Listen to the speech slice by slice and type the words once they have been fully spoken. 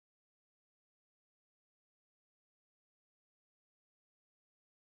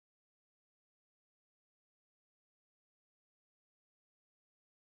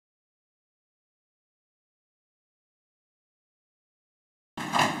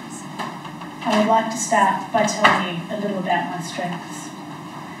I would like to start by telling you a little about my strengths.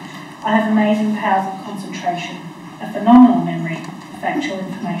 I have amazing powers of concentration, a phenomenal memory of factual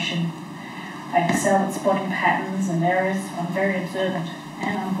information. I excel at spotting patterns and errors, I'm very observant,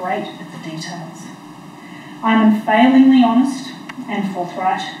 and I'm great at the details. I'm unfailingly honest and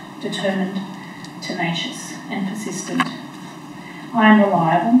forthright, determined, tenacious, and persistent. I am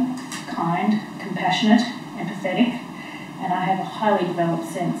reliable, kind, compassionate, empathetic, and I have a highly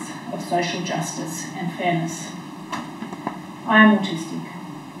developed sense of social justice and fairness. I am autistic.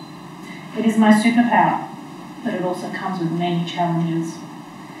 It is my superpower, but it also comes with many challenges.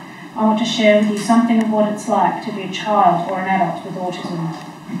 I want to share with you something of what it's like to be a child or an adult with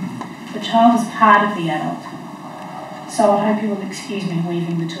autism. The child is part of the adult, so I hope you will excuse me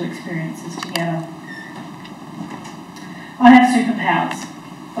weaving the two experiences together. I have superpowers,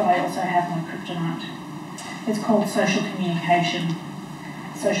 but I also have my kryptonite. It's called social communication,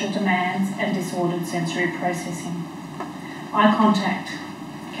 social demands and disordered sensory processing. Eye contact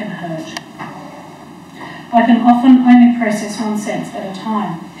can hurt. I can often only process one sense at a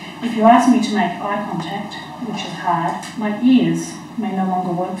time. If you ask me to make eye contact, which is hard, my ears may no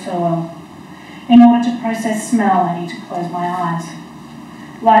longer work so well. In order to process smell, I need to close my eyes.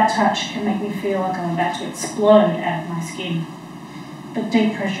 Light touch can make me feel like I'm about to explode out of my skin, but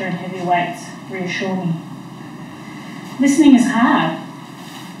deep pressure and heavy weights reassure me. Listening is hard.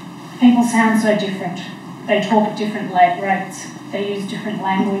 People sound so different. They talk at different rates. They use different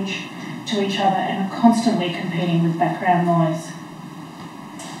language to each other and are constantly competing with background noise.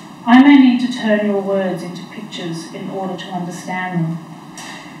 I may need to turn your words into pictures in order to understand them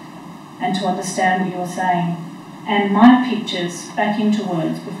and to understand what you're saying, and my pictures back into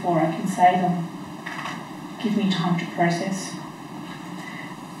words before I can say them. Give me time to process.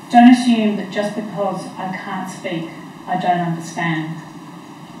 Don't assume that just because I can't speak, I don't understand.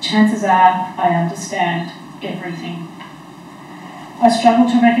 Chances are I understand everything. I struggle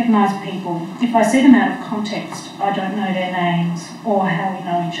to recognise people. If I see them out of context, I don't know their names or how we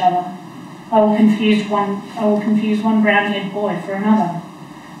know each other. I will confuse one brown-haired boy for another.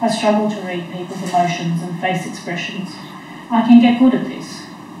 I struggle to read people's emotions and face expressions. I can get good at this,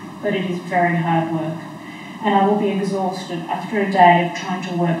 but it is very hard work, and I will be exhausted after a day of trying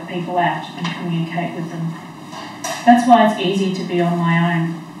to work people out and communicate with them. That's why it's easy to be on my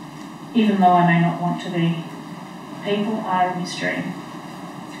own, even though I may not want to be. People are a mystery.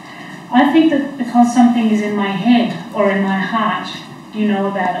 I think that because something is in my head or in my heart, you know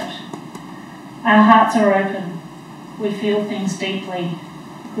about it. Our hearts are open. We feel things deeply.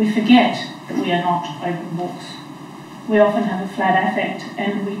 We forget that we are not open books. We often have a flat affect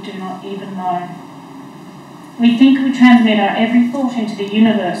and we do not even know. We think we transmit our every thought into the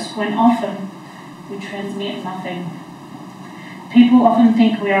universe when often we transmit nothing. People often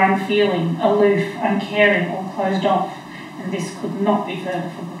think we are unfeeling, aloof, uncaring or closed off, and this could not be further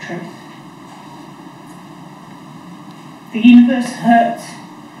from the truth. The universe hurts,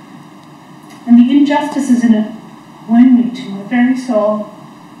 and the injustices in it wound me to my very soul.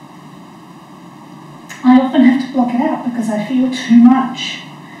 I often have to block it out because I feel too much.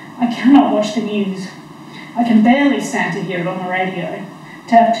 I cannot watch the news. I can barely stand to hear it on the radio.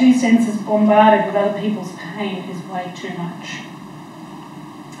 To have two senses bombarded with other people's pain is way too much.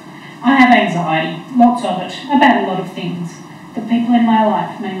 I have anxiety, lots of it, about a lot of things, but people in my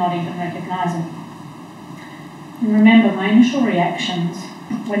life may not even recognise it. And remember, my initial reactions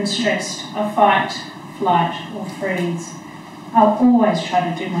when stressed are fight, flight, or freeze. I'll always try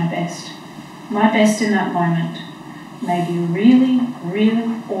to do my best. My best in that moment may be really,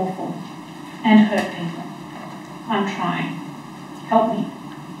 really awful and hurt people. I'm trying. Help me.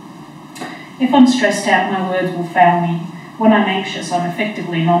 If I'm stressed out, my words will fail me. When I'm anxious, I'm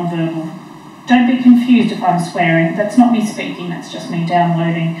effectively non-verbal. Don't be confused if I'm swearing. That's not me speaking, that's just me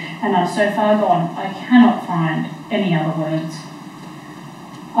downloading. And I'm so far gone, I cannot find any other words.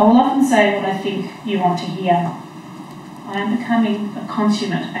 I will often say what I think you want to hear. I am becoming a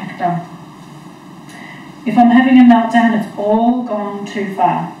consummate actor. If I'm having a meltdown, it's all gone too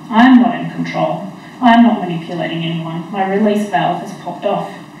far. I'm not in control. I'm not manipulating anyone. My release valve has popped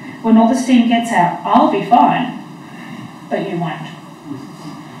off. When all the steam gets out, I'll be fine. But you won't.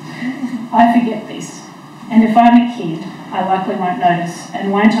 I forget this. And if I'm a kid, I likely won't notice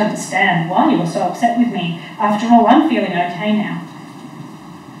and won't understand why you are so upset with me. After all, I'm feeling okay now.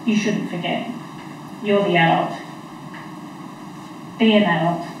 You shouldn't forget. You're the adult. Be an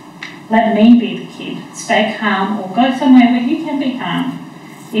adult. Let me be the kid. Stay calm or go somewhere where you can be calm,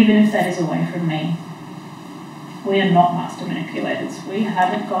 even if that is away from me. We are not master manipulators. We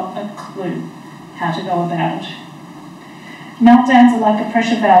haven't got a clue how to go about it. Meltdowns are like a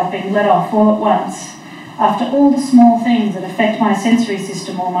pressure valve being let off all at once, after all the small things that affect my sensory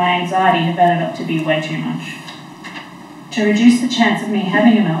system or my anxiety have added up to be way too much. To reduce the chance of me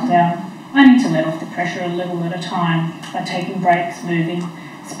having a meltdown, I need to let off the pressure a little at a time by taking breaks, moving,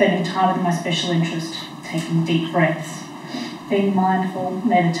 spending time with my special interest, taking deep breaths, being mindful,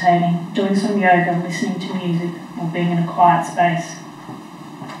 meditating, doing some yoga, listening to music, or being in a quiet space.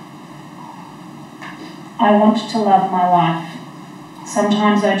 I want to love my life.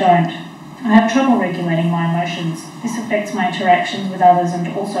 Sometimes I don't. I have trouble regulating my emotions. This affects my interactions with others and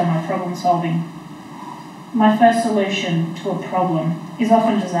also my problem solving. My first solution to a problem is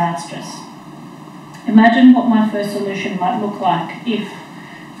often disastrous. Imagine what my first solution might look like if,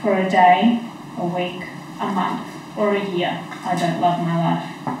 for a day, a week, a month, or a year, I don't love my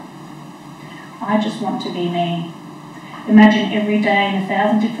life. I just want to be me. Imagine every day in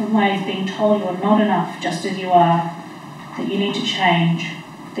 1,000 different ways being told you're not enough just as you are, that you need to change,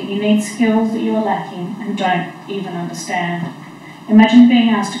 that you need skills that you are lacking and don't even understand. Imagine being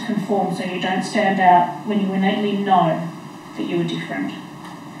asked to conform so you don't stand out when you innately know that you are different.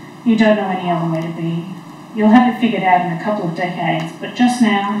 You don't know any other way to be. You'll have it figured out in a couple of decades, but just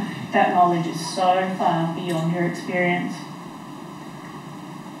now, that knowledge is so far beyond your experience.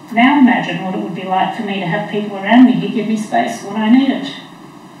 Now imagine what it would be like for me to have people around me who give me space when I need it.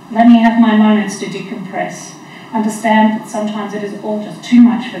 Let me have my moments to decompress. Understand that sometimes it is all just too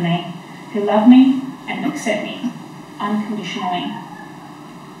much for me, who love me and accept me unconditionally.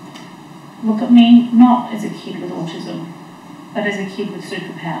 Look at me not as a kid with autism, but as a kid with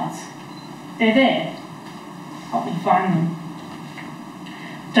superpowers. They're there. Help me find them.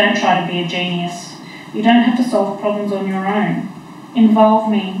 Don't try to be a genius. You don't have to solve problems on your own. Involve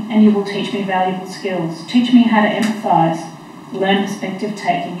me and you will teach me valuable skills. Teach me how to empathise, learn perspective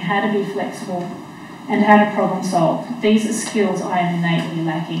taking, how to be flexible, and how to problem solve. These are skills I am innately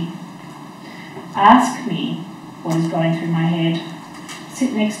lacking. Ask me what is going through my head.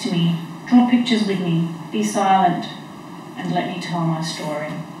 Sit next to me, draw pictures with me, be silent, and let me tell my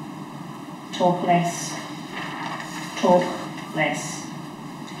story. Talk less. Talk less.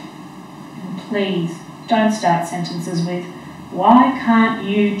 And please, don't start sentences with, "Why can't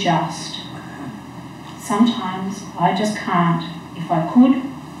you just?" Sometimes I just can't. If I could,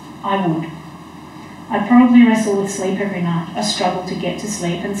 I would. I probably wrestle with sleep every night. I struggle to get to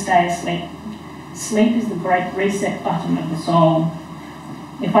sleep and stay asleep. Sleep is the great reset button of the soul.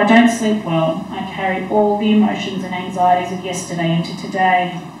 If I don't sleep well, I carry all the emotions and anxieties of yesterday into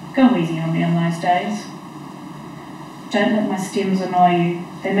today. Go easy on me on those days. Don't let my stims annoy you.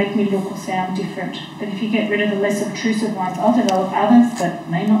 They make me look or sound different. But if you get rid of the less obtrusive ones, I'll develop others that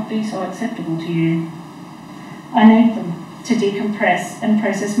may not be so acceptable to you. I need them to decompress and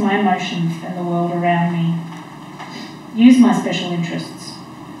process my emotions and the world around me. Use my special interests,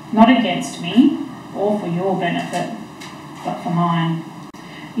 not against me or for your benefit, but for mine.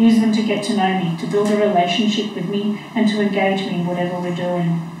 Use them to get to know me, to build a relationship with me, and to engage me in whatever we're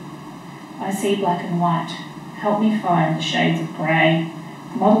doing. I see black and white. Help me find the shades of grey.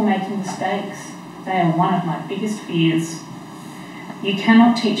 Model making mistakes. They are one of my biggest fears. You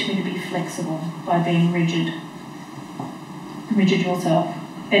cannot teach me to be flexible by being rigid. Rigid yourself.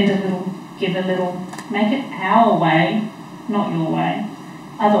 Bend a little, give a little. Make it our way, not your way.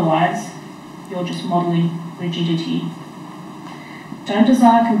 Otherwise, you're just modelling rigidity. Don't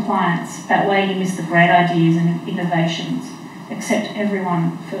desire compliance. That way you miss the great ideas and innovations. Accept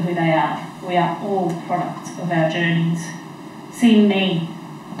everyone for who they are. We are all products of our journeys. See me,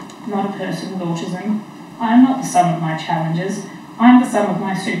 not a person with autism. I am not the sum of my challenges. I am the sum of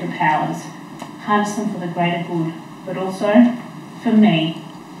my superpowers. Harness them for the greater good, but also for me.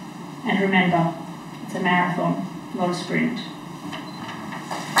 And remember, it's a marathon, not a sprint.